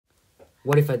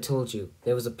What if I told you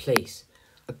there was a place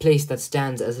that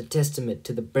stands as a testament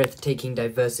to the breathtaking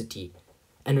diversity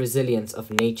and resilience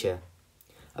of nature,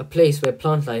 a place where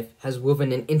plant life has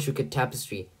woven an intricate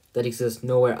tapestry that exists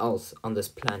nowhere else on this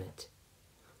planet,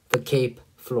 the Cape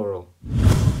Floral.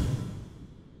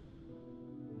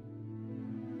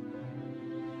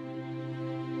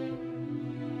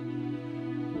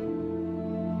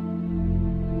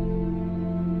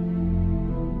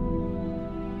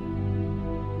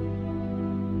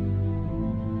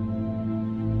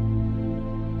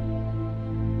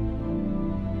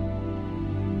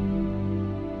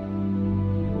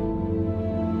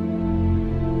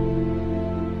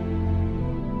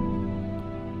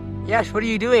 Yash, what are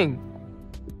you doing?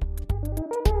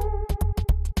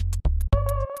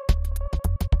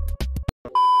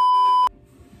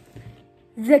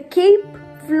 The Cape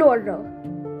Floral,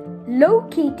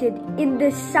 located in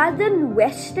the southern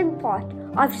western part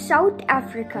of South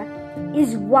Africa,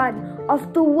 is one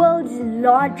of the world's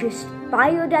largest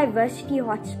biodiversity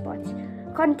hotspots,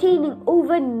 containing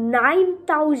over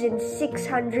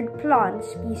 9,600 plant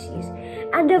species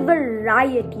and a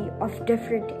variety of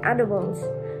different animals.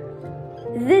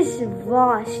 This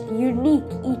vast, unique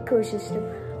ecosystem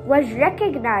was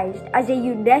recognized as a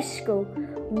UNESCO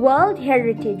World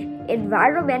Heritage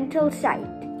Environmental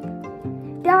Site.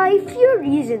 There are a few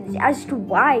reasons as to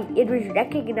why it was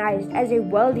recognized as a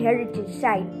World Heritage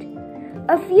Site.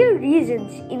 A few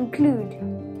reasons include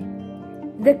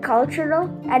the cultural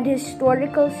and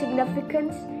historical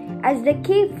significance, as the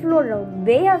Cape Floral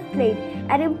may have played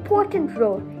an important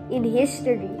role in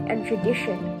history and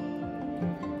tradition.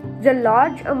 The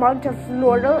large amount of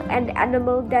floral and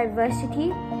animal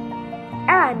diversity,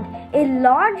 and a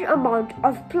large amount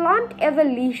of plant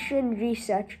evolution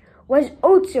research was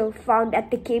also found at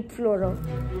the Cape Floral.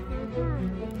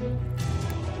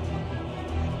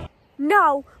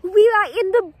 Now we are in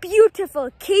the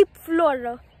beautiful Cape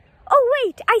Floral. Oh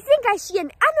wait, I think I see an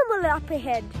animal up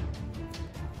ahead.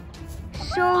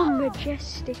 So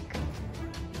majestic.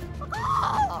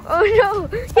 Oh no,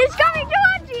 he's coming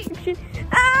towards me!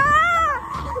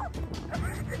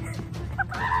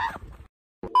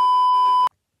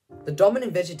 The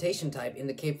dominant vegetation type in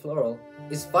the Cape Floral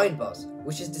is fine boss,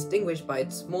 which is distinguished by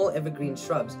its small evergreen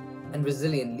shrubs and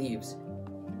resilient leaves.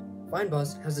 Fine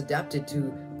boss has adapted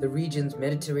to the region's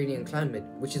Mediterranean climate,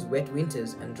 which is wet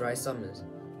winters and dry summers.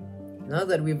 Now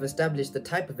that we've established the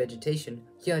type of vegetation,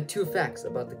 here are 2 facts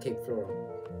about the Cape Floral.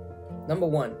 Number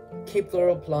 1. Cape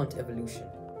Floral plant evolution.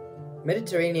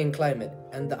 Mediterranean climate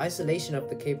and the isolation of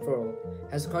the Cape Floral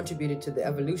has contributed to the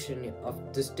evolution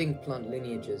of distinct plant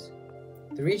lineages.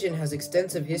 The region has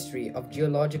extensive history of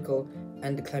geological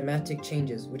and climatic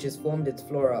changes which has formed its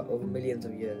flora over millions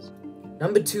of years.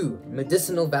 Number 2.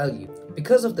 Medicinal value.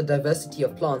 Because of the diversity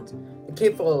of plants, the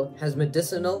Cape Floral has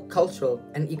medicinal, cultural,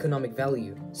 and economic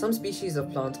value. Some species of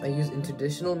plants are used in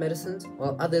traditional medicines,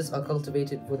 while others are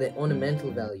cultivated for their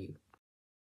ornamental value.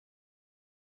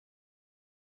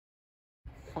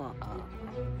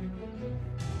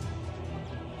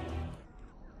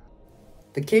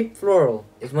 The Cape Floral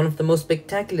is one of the most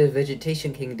spectacular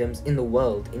vegetation kingdoms in the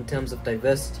world in terms of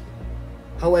diversity.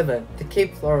 However, the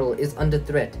Cape Floral is under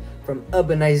threat from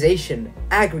urbanization,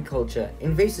 agriculture,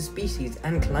 invasive species,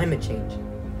 and climate change.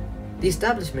 The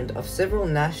establishment of several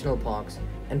national parks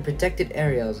and protected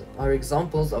areas are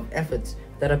examples of efforts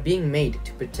that are being made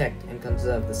to protect and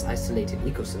conserve this isolated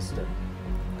ecosystem.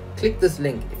 Click this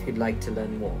link if you'd like to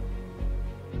learn more.